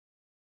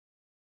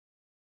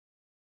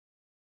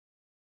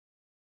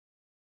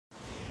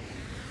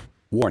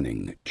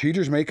Warning,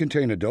 cheaters may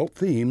contain adult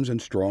themes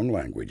and strong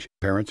language.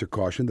 Parents are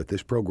cautioned that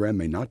this program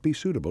may not be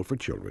suitable for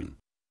children.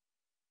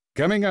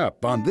 Coming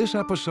up on this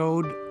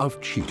episode of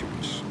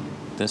Cheaters.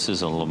 This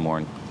is a little more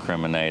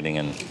incriminating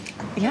and...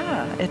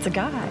 Yeah, it's a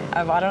guy.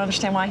 I don't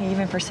understand why he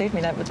even pursued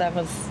me. That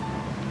was...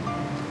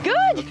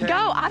 Good, okay.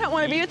 Go. I don't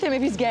want to be with him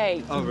if he's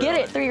gay. Oh, really? Get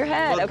it through your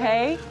head, well,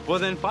 okay? Well,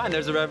 then fine.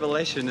 There's a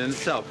revelation in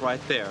itself right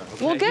there.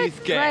 Okay? Well, good. He's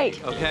gay,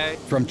 great. Okay?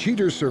 From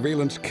Cheaters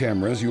surveillance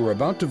cameras, you are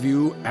about to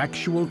view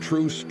actual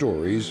true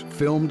stories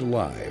filmed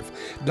live,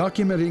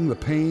 documenting the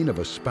pain of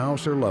a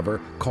spouse or lover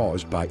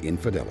caused by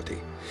infidelity.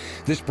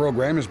 This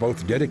program is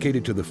both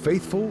dedicated to the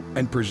faithful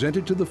and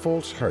presented to the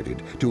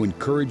false-hearted to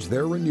encourage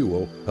their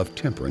renewal of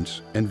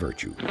temperance and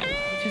virtue.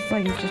 Just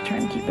like he's just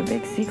trying to keep a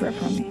big secret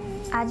from me.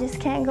 I just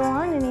can't go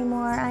on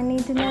anymore. I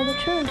need to know the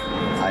truth.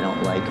 I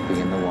don't like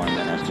being the one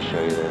that has to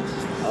show you this.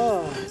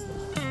 Oh.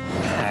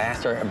 I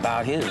asked her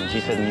about his, and she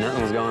said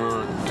nothing was going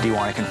on. Do you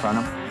want to confront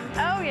him?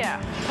 Oh, yeah.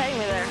 Take me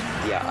there.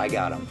 Yeah, I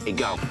got him. Hey,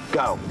 go.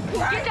 Go.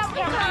 Get down,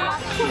 get down.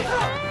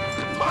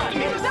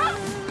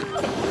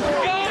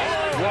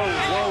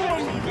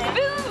 Whoa.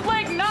 This is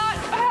like not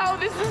how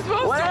this is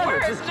supposed to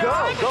work. Just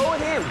go. Go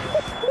with him.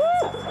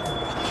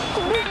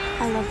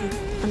 I love you.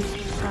 I'm so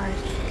sorry.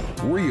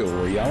 Real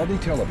reality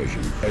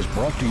television is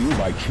brought to you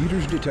by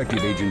Cheaters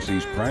Detective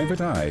Agency's Private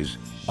Eyes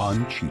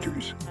on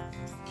Cheaters.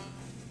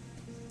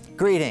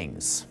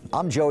 Greetings,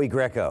 I'm Joey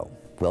Greco.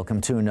 Welcome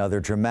to another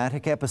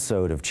dramatic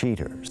episode of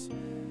Cheaters.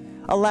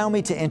 Allow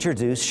me to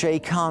introduce Shay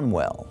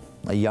Conwell,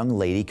 a young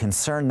lady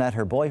concerned that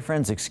her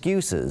boyfriend's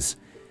excuses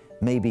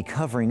may be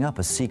covering up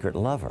a secret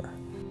lover.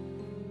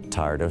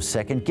 Tired of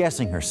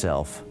second-guessing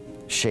herself,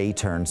 Shay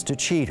turns to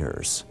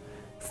Cheaters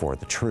for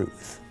the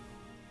truth.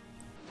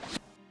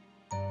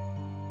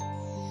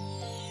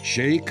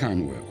 Shay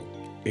Conwell,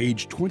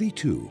 age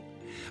 22,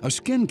 a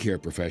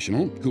skincare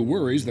professional who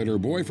worries that her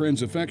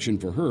boyfriend's affection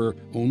for her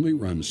only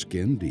runs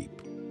skin deep.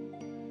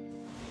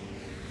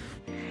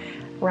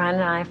 Ryan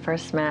and I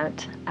first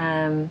met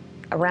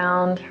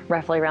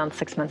roughly around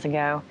 6 months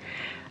ago.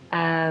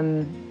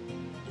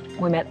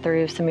 We met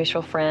through some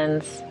mutual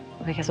friends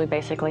because we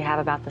basically have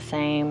about the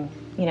same,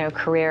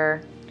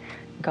 career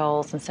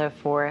goals and so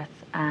forth.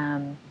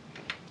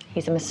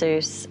 He's a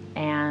masseuse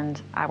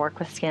and I work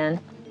with skin.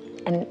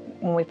 And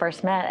when we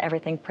first met,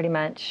 everything pretty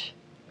much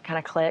kind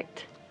of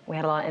clicked. We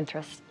had a lot of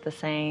interests the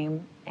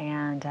same,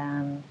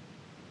 and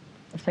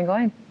it's been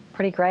going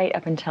pretty great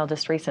up until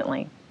just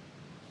recently.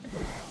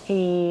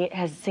 He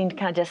has seemed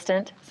kind of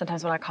distant.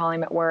 Sometimes when I call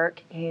him at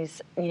work,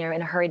 he's, in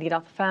a hurry to get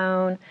off the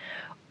phone,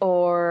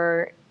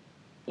 or,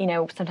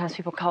 sometimes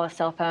people call his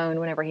cell phone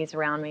whenever he's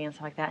around me and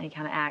stuff like that, and he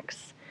kind of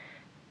acts,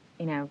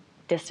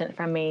 distant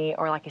from me,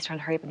 or like he's trying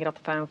to hurry up and get off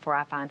the phone before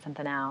I find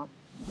something out.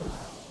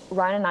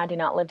 Ryan and I do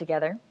not live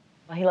together.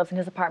 He lives in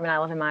his apartment, I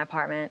live in my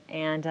apartment,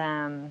 and,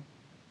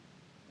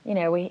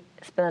 we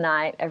spend the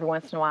night every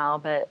once in a while,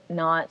 but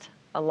not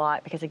a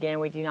lot, because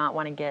again, we do not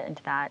want to get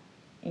into that,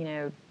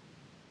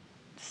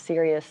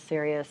 serious,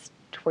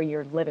 to where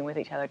you're living with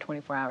each other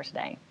 24 hours a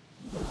day.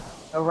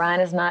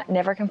 Ryan has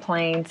never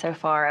complained so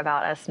far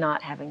about us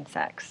not having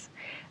sex.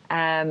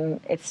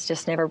 It's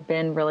just never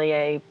been really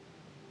a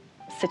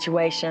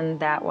situation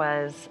that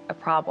was a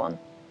problem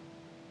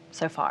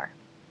so far.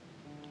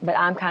 But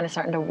I'm kind of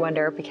starting to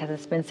wonder, because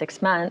it's been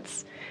 6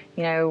 months,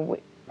 and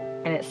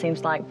it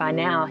seems like by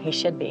now he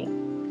should be.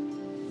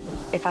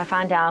 If I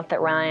find out that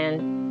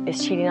Ryan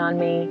is cheating on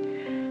me,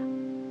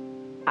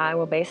 I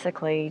will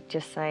basically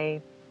just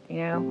say,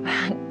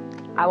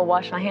 I will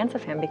wash my hands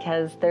of him,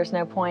 because there's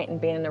no point in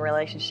being in a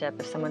relationship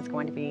if someone's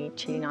going to be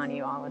cheating on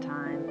you all the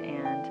time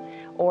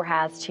or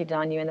has cheated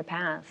on you in the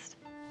past.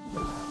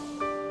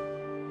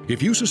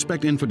 If you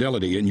suspect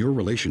infidelity in your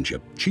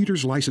relationship,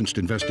 Cheaters licensed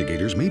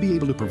investigators may be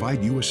able to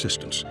provide you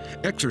assistance.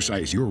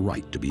 Exercise your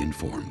right to be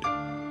informed.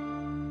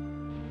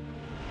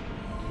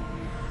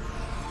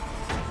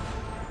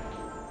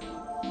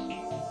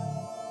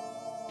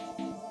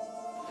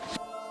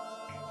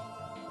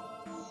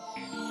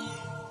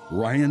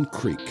 Ryan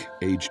Creek,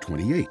 age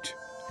 28.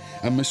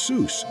 A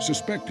masseuse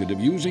suspected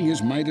of using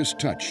his Midas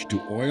touch to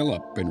oil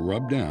up and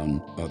rub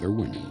down other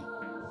women.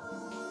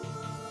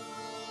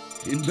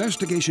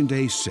 Investigation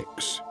Day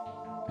 6.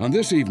 On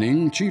this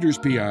evening, Cheaters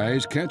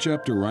PIs catch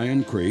up to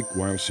Ryan Creek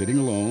while sitting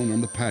alone on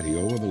the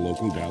patio of a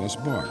local Dallas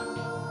bar.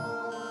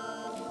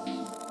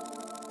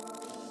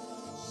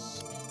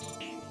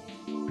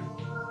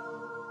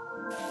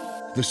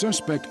 The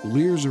suspect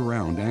leers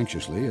around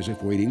anxiously as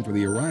if waiting for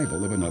the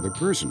arrival of another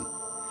person.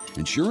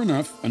 And sure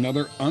enough,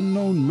 another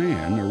unknown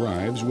man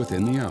arrives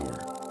within the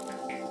hour.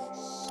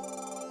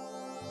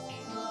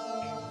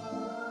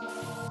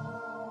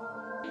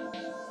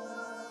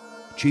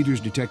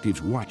 Cheaters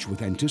detectives watch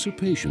with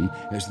anticipation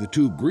as the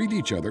two greet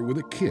each other with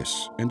a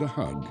kiss and a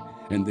hug,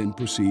 and then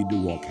proceed to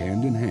walk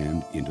hand in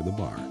hand into the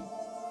bar.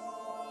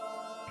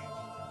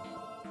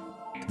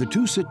 The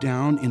two sit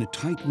down in a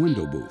tight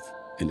window booth,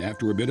 and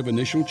after a bit of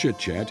initial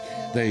chit-chat,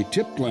 they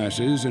tip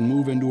glasses and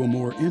move into a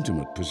more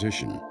intimate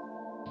position.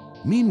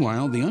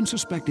 Meanwhile, the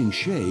unsuspecting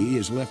Shay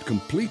is left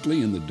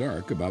completely in the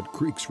dark about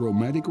Creek's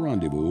romantic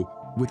rendezvous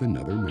with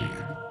another man.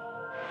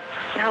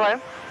 Hello.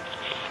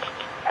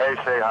 Hey,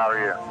 Shay, how are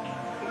you?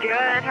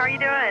 Good. How are you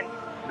doing?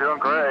 Doing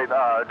great.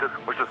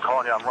 Was just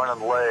calling you. I'm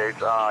running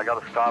late. I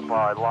got to stop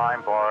by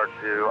Lime Bar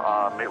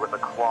to meet with a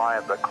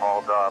client that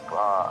called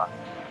up.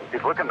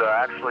 He's looking to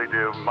actually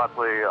do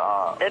monthly.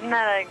 Isn't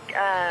that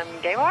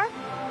a gay bar?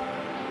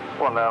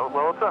 Well, no.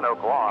 Well, it's in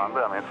Oak Lawn,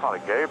 but I mean, it's not a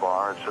gay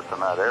bar. It's just in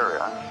that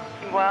area.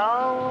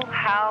 Well,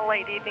 how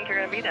late do you think you're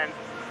going to be then?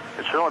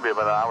 It should only be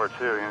about an hour or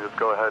two. You can just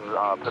go ahead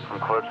and put some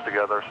quotes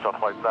together,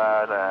 stuff like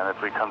that, and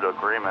if we come to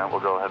agreement, we'll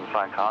go ahead and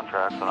sign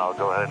contracts, and I'll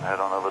go ahead and head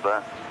on over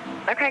there.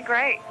 Okay,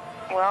 great.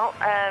 Well,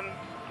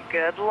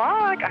 good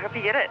luck. I hope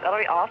you get it. That'll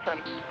be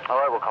awesome. All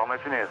right, well, call me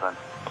if you need anything.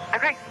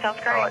 Okay, sounds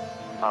great.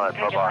 All right,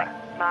 Okay, good bye-bye.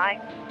 luck.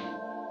 Bye.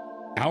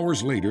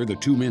 Hours later, the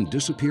two men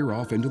disappear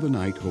off into the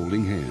night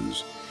holding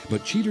hands.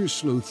 But Cheater's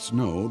sleuths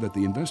know that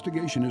the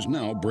investigation is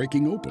now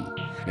breaking open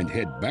and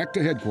head back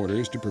to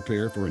headquarters to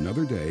prepare for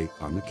another day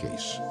on the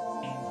case.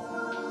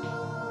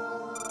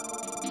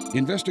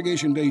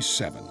 Investigation Day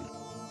 7.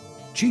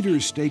 Cheater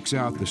stakes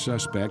out the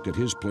suspect at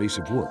his place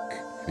of work,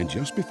 and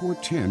just before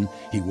 10,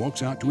 he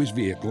walks out to his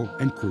vehicle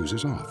and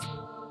cruises off.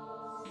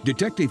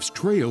 Detectives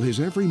trail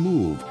his every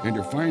move and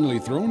are finally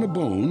thrown a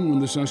bone when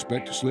the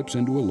suspect slips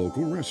into a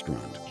local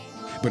restaurant,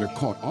 but are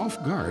caught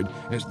off guard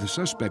as the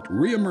suspect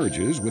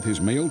reemerges with his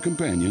male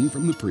companion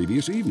from the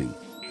previous evening.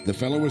 The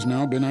fellow has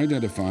now been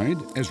identified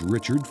as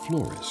Richard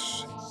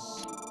Flores.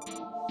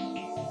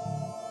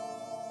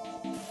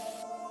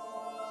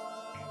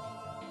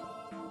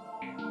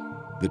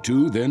 The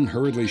two then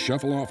hurriedly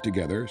shuffle off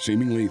together,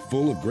 seemingly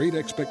full of great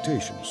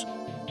expectations.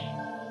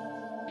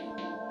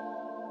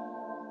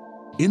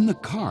 In the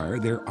car,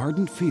 their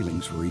ardent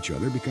feelings for each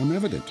other become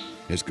evident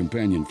as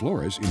companion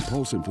Flores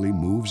impulsively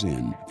moves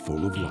in,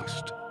 full of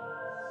lust.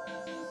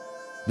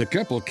 The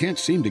couple can't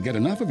seem to get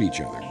enough of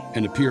each other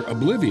and appear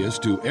oblivious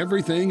to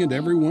everything and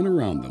everyone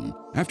around them.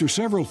 After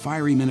several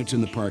fiery minutes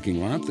in the parking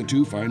lot, the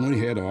two finally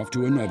head off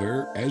to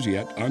another, as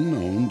yet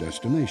unknown,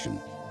 destination.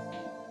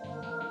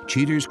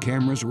 Cheater's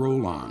cameras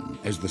roll on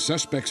as the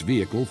suspect's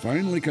vehicle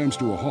finally comes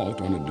to a halt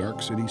on a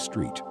dark city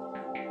street.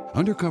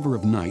 Under cover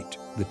of night,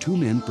 the two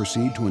men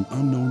proceed to an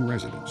unknown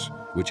residence,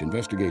 which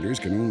investigators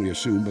can only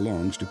assume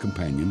belongs to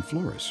companion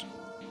Flores.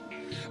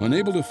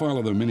 Unable to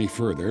follow them any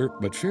further,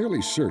 but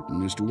fairly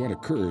certain as to what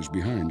occurs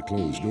behind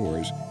closed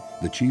doors,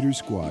 the Cheater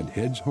squad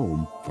heads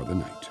home for the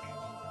night.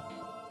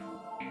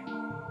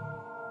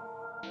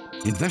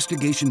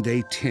 Investigation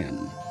Day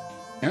 10.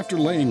 After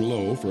laying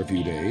low for a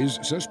few days,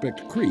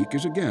 suspect Creek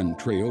is again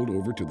trailed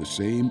over to the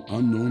same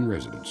unknown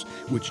residence,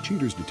 which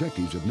Cheater's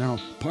detectives have now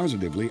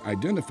positively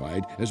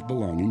identified as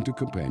belonging to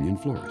companion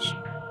Flores.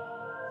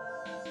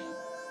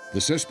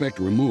 The suspect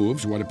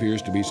removes what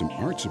appears to be some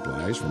art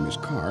supplies from his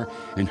car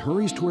and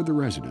hurries toward the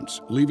residence,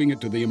 leaving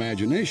it to the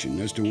imagination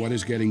as to what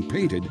is getting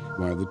painted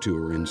while the two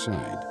are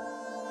inside.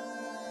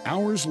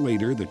 Hours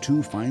later, the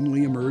two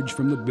finally emerge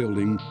from the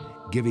building,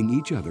 giving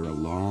each other a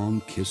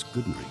long kiss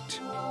goodnight.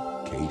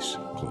 Case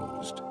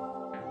closed.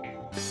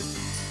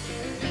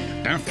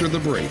 After the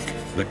break,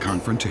 the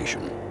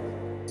confrontation.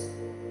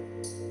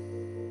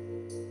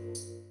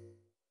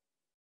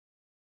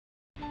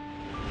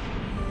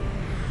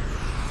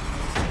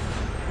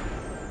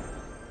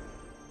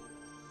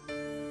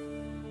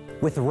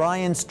 With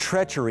Ryan's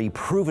treachery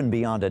proven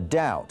beyond a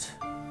doubt,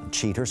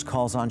 Cheaters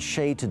calls on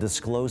Shay to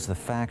disclose the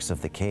facts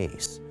of the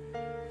case.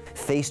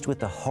 Faced with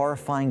the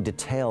horrifying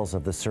details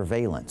of the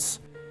surveillance,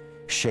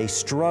 Shay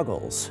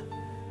struggles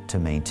to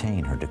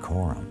maintain her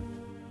decorum.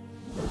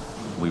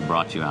 We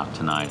brought you out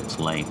tonight. It's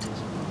late,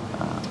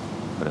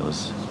 but it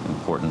was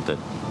important that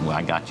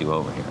I got you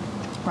over here.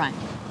 Right.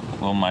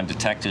 Well, my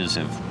detectives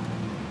have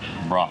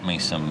brought me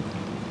some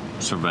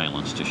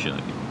surveillance to show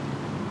you.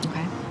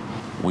 Okay.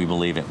 We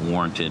believe it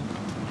warranted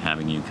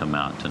having you come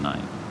out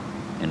tonight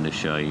and to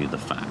show you the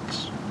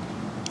facts.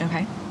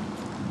 Okay.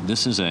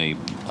 This is a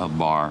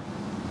bar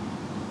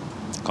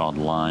called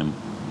Lime.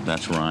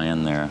 That's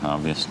Ryan there,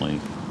 obviously.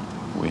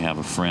 We have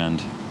a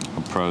friend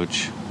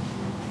approach.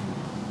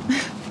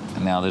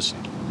 Now this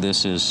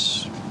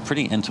is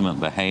pretty intimate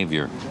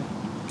behavior.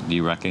 Do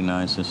you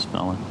recognize this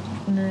fella?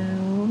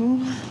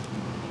 No.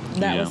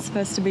 That was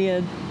supposed to be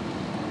a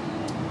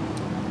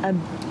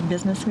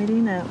business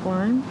meeting at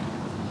Lime?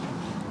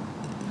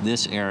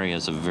 This area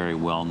is a very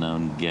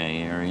well-known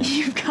gay area.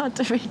 You've got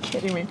to be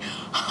kidding me.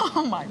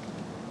 Oh my.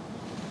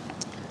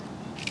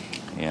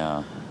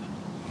 Yeah.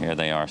 Here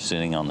they are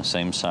sitting on the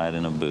same side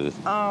in a booth.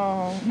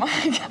 Oh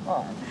my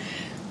God.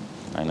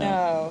 I know.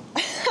 No.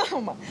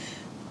 Oh my.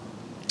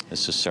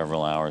 This is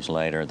several hours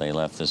later. They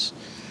left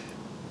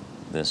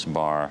this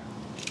bar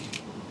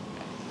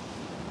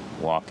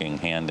walking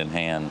hand in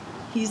hand.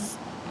 He's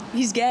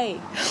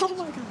gay. Oh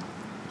my God.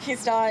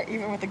 He's not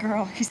even with a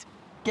girl. He's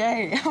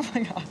gay. Oh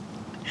my God.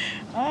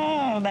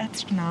 Oh,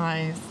 that's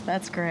nice.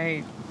 That's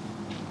great.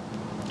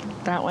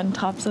 That one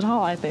tops it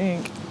all, I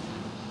think.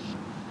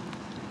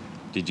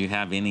 Did you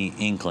have any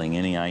inkling,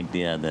 any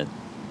idea that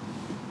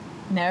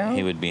No.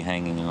 he would be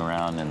hanging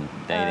around and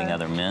dating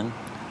other men?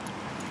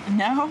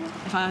 No.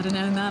 If I had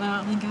known that, I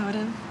don't think I would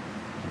have.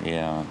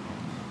 Yeah.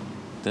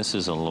 This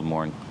is a little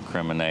more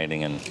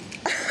incriminating and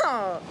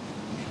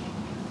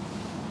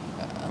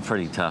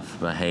pretty tough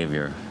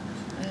behavior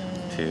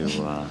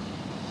to,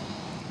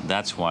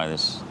 that's why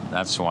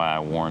I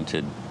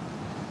warranted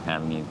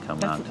having you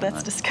come out tonight.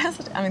 That's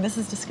disgusting. I mean, this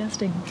is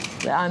disgusting.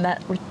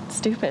 We're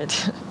stupid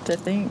to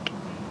think.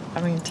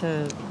 I mean,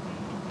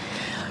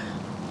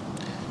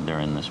 They're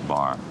in this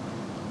bar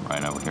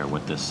right over here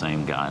with this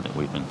same guy that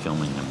we've been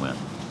filming them with.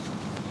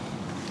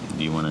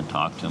 Do you want to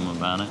talk to him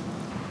about it?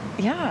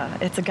 Yeah,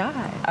 it's a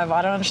guy. I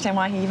don't understand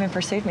why he even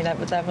pursued me. That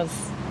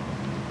was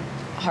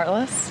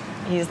heartless.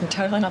 He's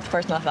totally not the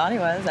person I thought he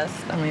was.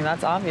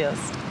 That's obvious.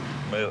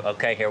 Move.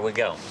 Okay, here we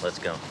go. Let's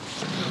go.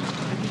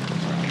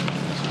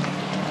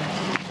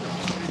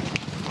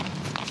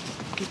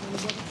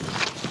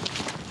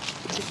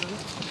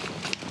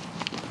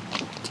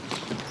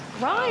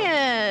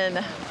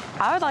 Ryan,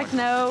 I would like to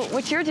know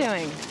what you're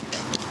doing.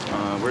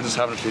 We're just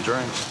having a few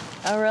drinks.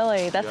 Oh,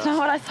 really? That's not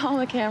what I saw on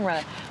the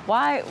camera.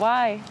 Why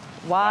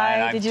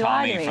Ryan, did you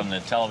lie to me? I'm Tommy from the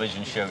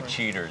television show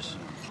Cheaters.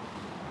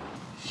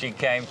 She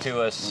came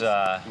to us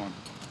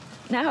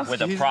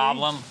with a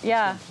problem.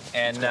 Yeah.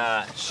 And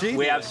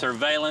we have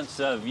surveillance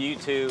of you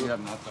two. We have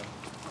nothing.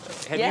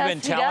 Have you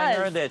been telling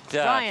her that?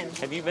 Ryan,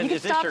 have you been? You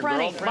Is this stop your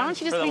running. girlfriend Why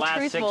don't you for just the be last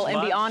 6 truthful and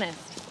be months?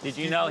 honest? Did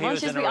you know he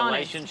was in a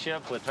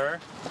relationship with her?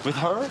 With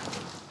her?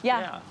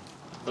 Yeah.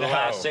 For the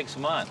last 6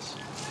 months.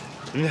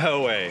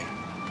 No way.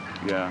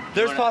 Yeah.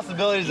 There's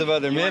possibilities of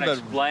other men, but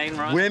explain,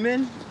 Ron?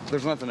 women?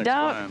 There's nothing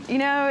to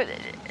explain.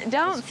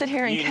 Don't sit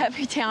here and cut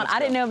me down. I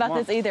didn't know about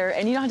this either,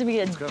 and you don't have to be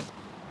a...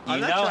 You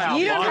know how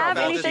You don't long have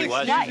ago anything... this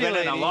was. Why- You've been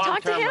in a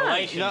Talk to long-term him.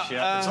 relationship.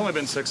 It's only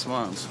been 6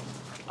 months.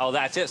 Oh,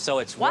 that's it. So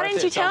it's Why worth didn't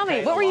it. you It's tell okay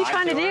me? What were you lie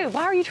trying to her? do?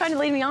 Why were you trying to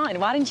lead me on?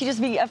 Why didn't you just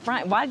be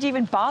upfront? Why did you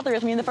even bother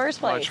with me in the first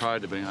place? I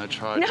tried to be. I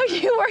tried. No,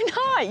 you were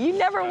not. You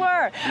never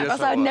were. Yes,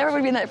 Else I I would never was.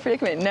 would be in that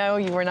predicament. No,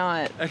 you were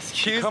not.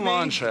 Excuse me? Come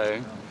on,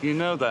 Shay. You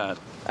know that.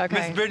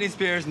 Okay. Miss Britney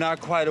Spears, not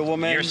quite a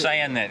woman. You're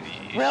saying that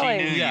Really?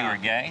 she knew Yeah. you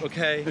were gay?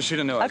 Okay. She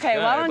didn't know I was Okay, gay,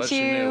 why but don't she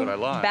knew you that I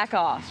lied. back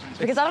off?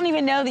 Because I don't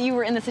even know that you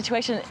were in the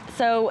situation.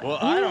 So Well,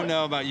 I don't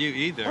know about you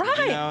either. Right.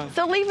 You know?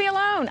 So leave me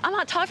alone. I'm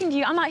not talking to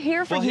you. I'm not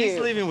here for Well, you. he's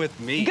leaving with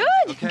me. Good.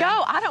 Okay?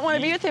 Go. I don't want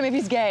to be with him if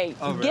he's gay.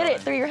 Oh, Get really?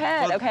 it through your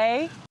head, Well-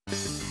 okay?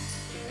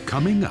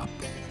 Coming up,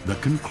 the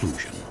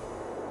conclusion.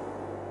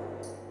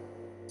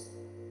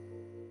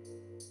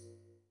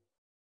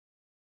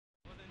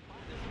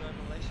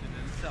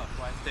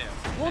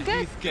 Well, good.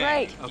 He's gay,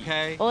 Great.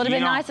 okay? Well, it'd have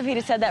You been don't- nice if he'd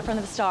have said that from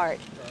the start.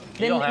 You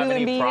Then don't we have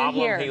wouldn't any be problem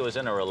here. he was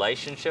in a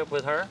relationship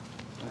with her?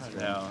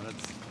 No,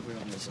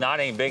 It's not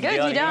any big Good,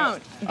 deal. you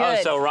don't. Oh,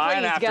 Good. so Ryan,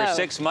 Please after go.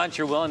 6 months,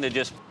 you're willing to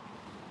just...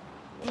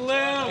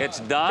 It's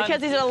done?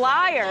 Because he's a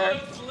liar.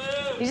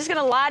 He's just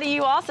gonna lie to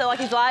you also, like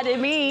he's lied to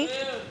me.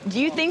 Do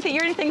you think that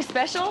you're anything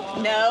special?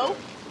 No.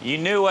 You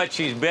knew what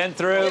she's been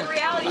through? Good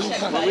reality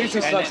check, At buddy. least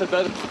he sucks at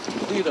better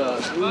he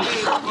does.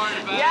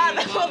 Yeah,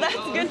 well, that's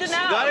good to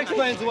know. that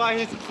explains why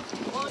he's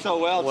so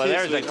well. Well, too,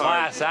 there's a sweetheart.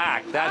 class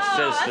act. That's Oh,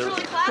 just... that's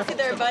really classy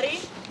there, buddy.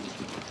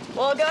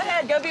 Well, go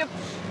ahead, go be a...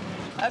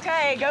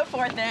 Okay, go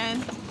for it then.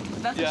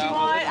 If that's what you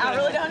want, I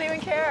really don't even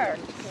care.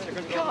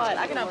 God,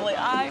 I cannot believe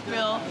I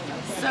feel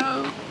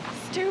so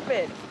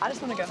stupid. I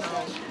just want to go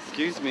home.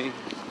 Excuse me.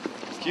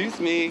 Excuse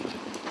me.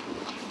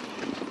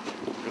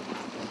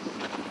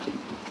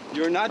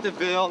 You're not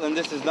DeVille, and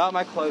this is not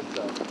my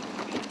close-up.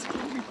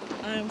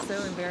 I'm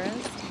so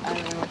embarrassed. I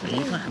don't know what to do.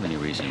 You don't have any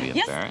reason to be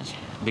Yes. embarrassed.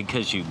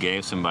 Because you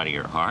gave somebody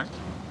your heart,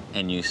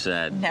 and you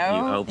said...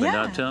 No, You opened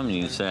yeah. up to him, and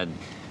you said,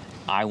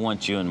 I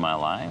want you in my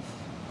life.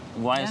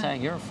 Why is Yeah.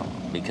 that your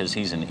fault? Because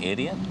he's an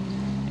idiot,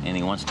 and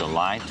he wants to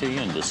lie to you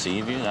and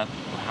deceive you?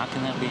 How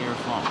can that be your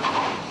fault?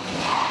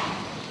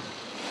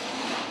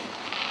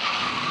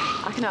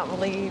 I cannot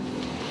believe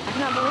this.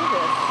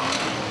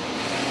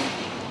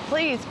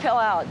 Please, pill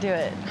out, do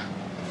it.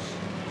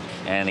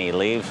 And he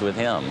leaves with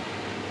him.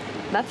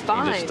 That's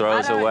fine. just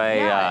throws I don't- away,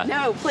 Yeah,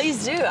 no,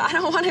 please do. I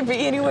don't want to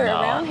be anywhere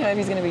No. around him if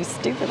he's going to be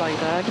stupid like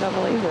that. I cannot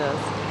believe this.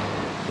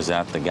 Is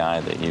that the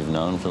guy that you've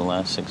known for the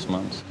last 6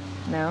 months?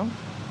 No?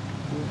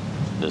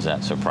 Does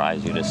that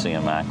surprise you to see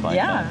him act like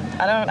that?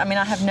 Yeah. I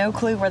have no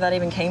clue where that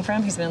even came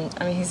from. He's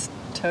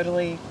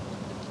totally,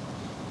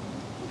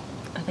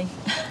 I think,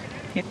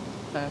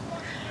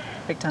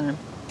 big time.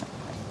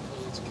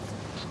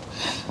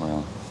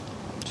 Well,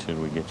 should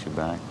we get you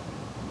back?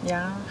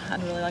 Yeah,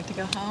 I'd really like to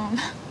go home.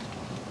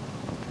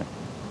 Okay.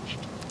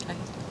 Okay.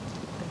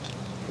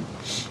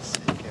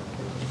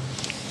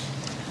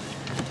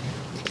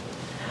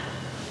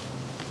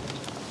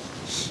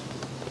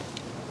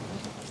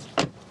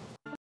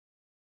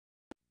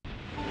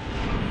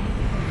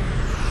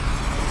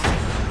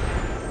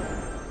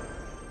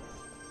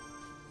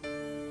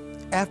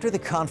 After the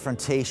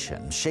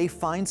confrontation, Shay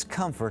finds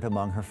comfort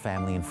among her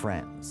family and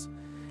friends.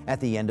 At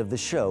the end of the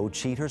show,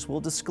 Cheaters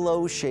will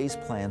disclose Shay's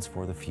plans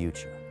for the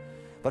future.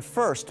 But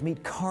first,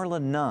 meet Karla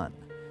Nunn.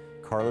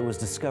 Karla was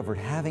discovered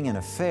having an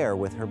affair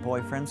with her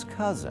boyfriend's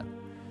cousin.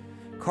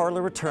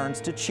 Karla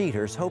returns to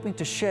Cheaters, hoping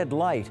to shed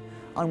light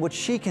on what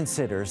she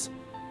considers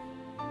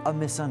a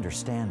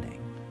misunderstanding.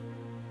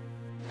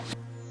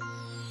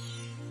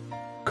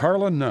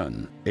 Karla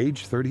Nunn,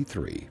 age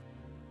 33.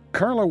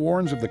 Karla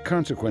warns of the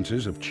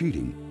consequences of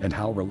cheating and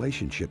how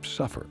relationships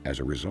suffer as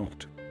a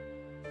result.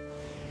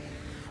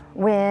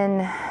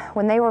 When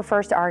they were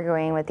first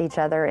arguing with each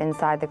other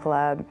inside the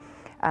club,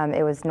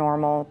 it was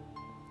normal.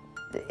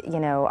 You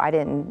know, I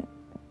didn't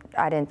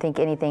think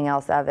anything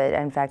else of it.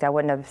 In fact, I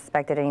wouldn't have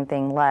expected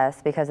anything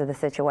less because of the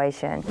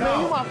situation.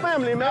 Man, you my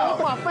family, man.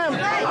 You my family.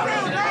 Hey,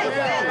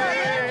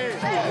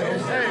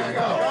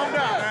 calm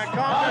down, man.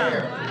 Calm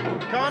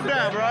down. Calm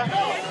down, bro.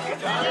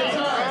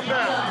 Calm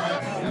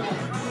down.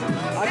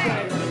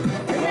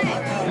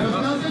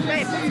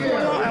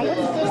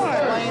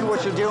 Explain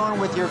what you're doing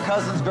with your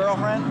cousin's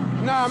girlfriend?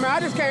 Nah, man, I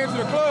just came to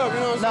the club, you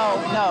know what I'm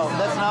saying? No,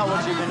 that's not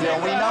what you've been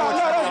doing. We know what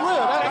you're doing.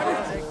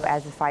 That's real.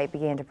 As the fight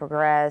began to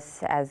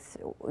progress, as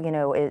you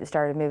know, it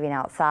started moving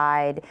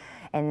outside,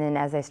 and then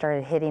as they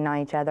started hitting on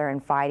each other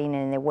and fighting,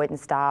 and they wouldn't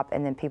stop,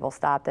 and then people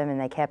stopped them, and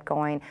they kept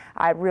going,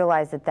 I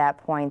realized at that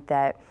point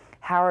that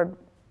Howard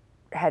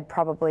had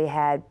probably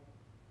had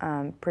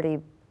pretty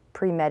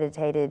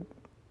premeditated,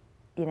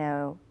 you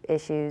know,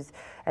 issues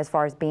as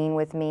far as being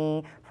with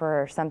me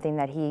for something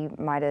that he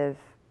might have,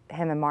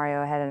 him and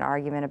Mario had an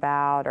argument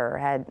about or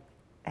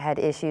had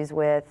issues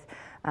with.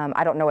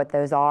 I don't know what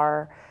those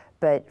are,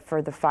 but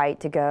for the fight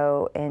to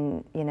go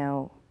and, you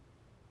know,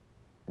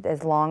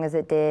 as long as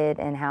it did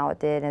and how it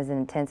did, as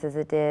intense as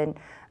it did,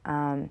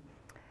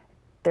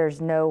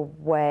 there's no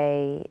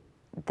way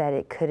that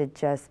it could have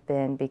just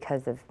been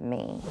because of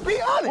me. Be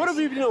honest. What have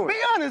we been doing? Be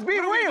honest. Be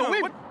real.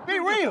 Be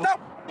real.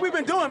 We've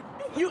been doing.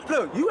 You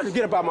look. You got to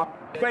get up out my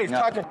face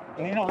talking.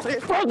 You know what I'm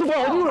saying? First of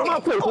all, you in my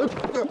face.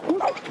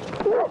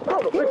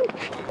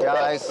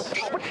 Guys.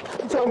 What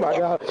you talking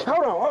about, guys?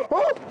 Hold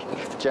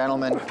on.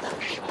 Gentlemen,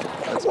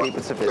 let's keep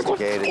it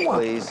sophisticated,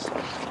 please.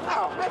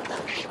 Now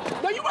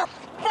you want to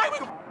fight? We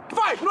can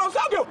fight. You know what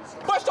I'm saying?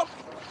 I'll bust up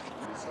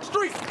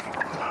street.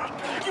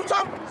 You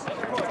talking?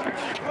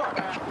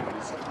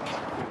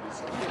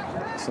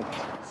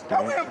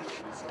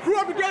 Grew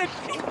up together,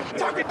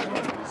 talking.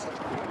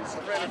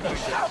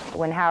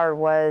 When Howard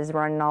was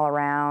running all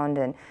around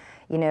and,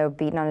 you know,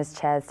 beating on his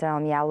chest,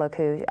 telling him, yeah, look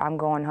who I'm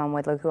going home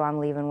with, look who I'm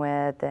leaving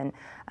with, and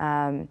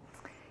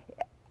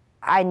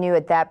I knew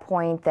at that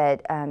point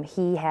that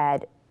he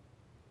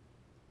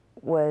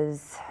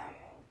was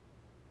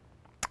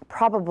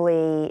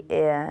probably,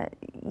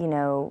 you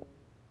know,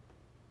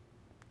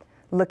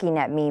 looking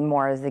at me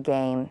more as a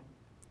game.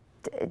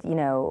 You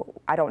know,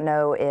 I don't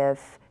know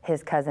if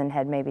his cousin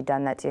had maybe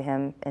done that to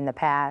him in the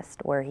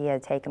past, where he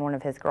had taken one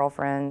of his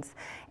girlfriends,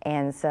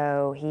 and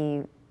so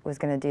he was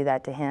going to do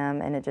that to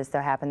him, and it just so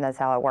happened that's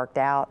how it worked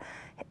out.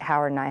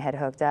 Howard and I had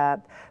hooked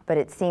up, but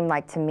it seemed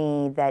like to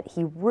me that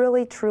he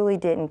really, truly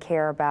didn't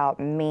care about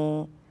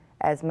me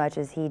as much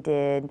as he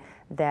did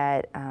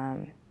that,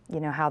 you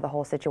know, how the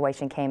whole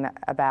situation came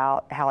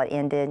about, how it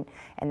ended,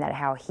 and that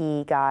how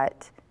he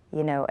got,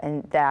 you know,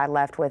 and that I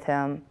left with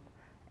him.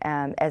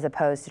 As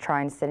opposed to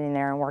trying sitting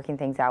there and working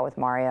things out with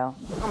Mario.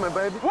 Come on,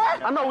 baby.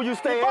 What? I know where you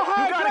stay at.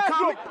 You gotta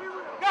come.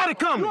 Got it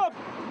coming.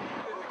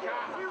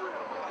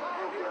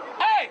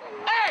 Hey!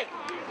 Hey!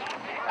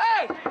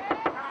 Hey!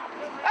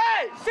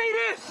 Hey! See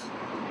this?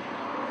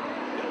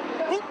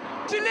 Who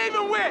she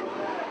leaving with?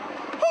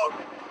 Who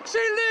she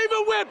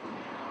leaving with?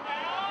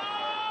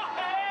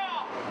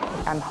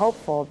 I'm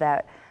hopeful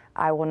that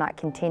I will not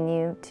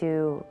continue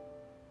to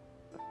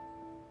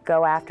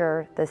go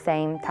after the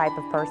same type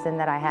of person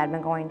that I had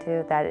been going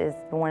to. That is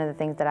one of the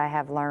things that I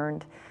have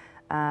learned,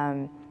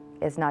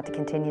 is not to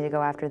continue to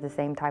go after the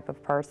same type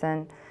of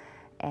person.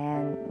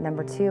 And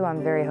number two,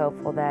 I'm very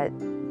hopeful that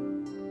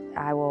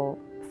I will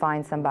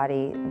find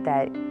somebody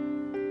that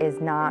is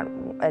not,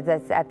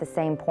 that's at the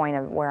same point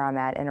of where I'm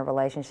at in a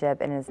relationship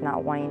and is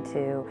not wanting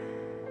to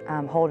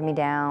hold me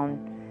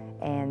down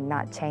and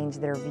not change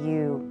their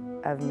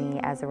view of me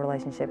as the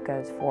relationship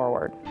goes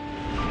forward.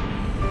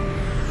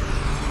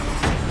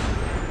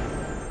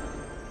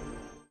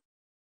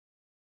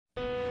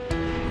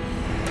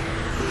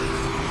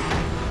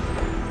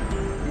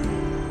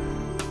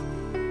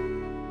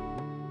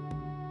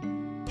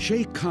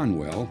 Shay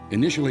Conwell,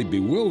 initially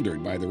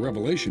bewildered by the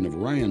revelation of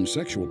Ryan's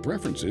sexual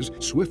preferences,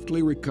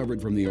 swiftly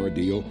recovered from the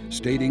ordeal,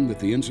 stating that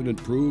the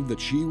incident proved that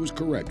she was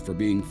correct for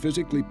being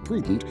physically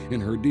prudent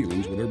in her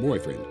dealings with her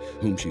boyfriend,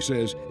 whom she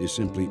says is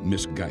simply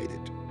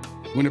misguided.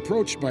 When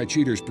approached by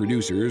Cheaters'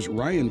 producers,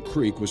 Ryan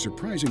Creek was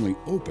surprisingly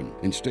open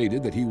and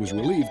stated that he was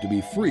relieved to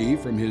be free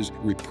from his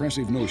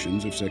repressive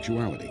notions of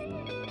sexuality.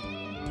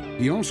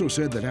 He also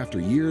said that after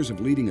years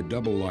of leading a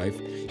double life,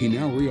 he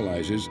now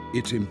realizes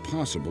it's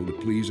impossible to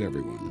please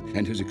everyone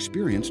and has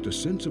experienced a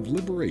sense of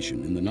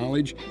liberation in the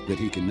knowledge that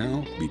he can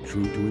now be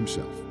true to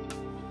himself.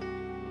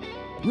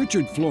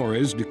 Richard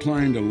Flores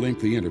declined a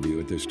lengthy interview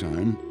at this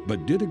time,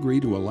 but did agree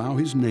to allow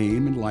his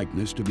name and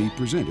likeness to be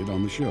presented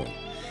on the show,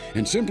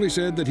 and simply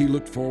said that he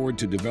looked forward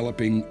to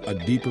developing a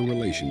deeper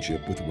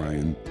relationship with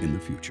Ryan in the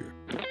future.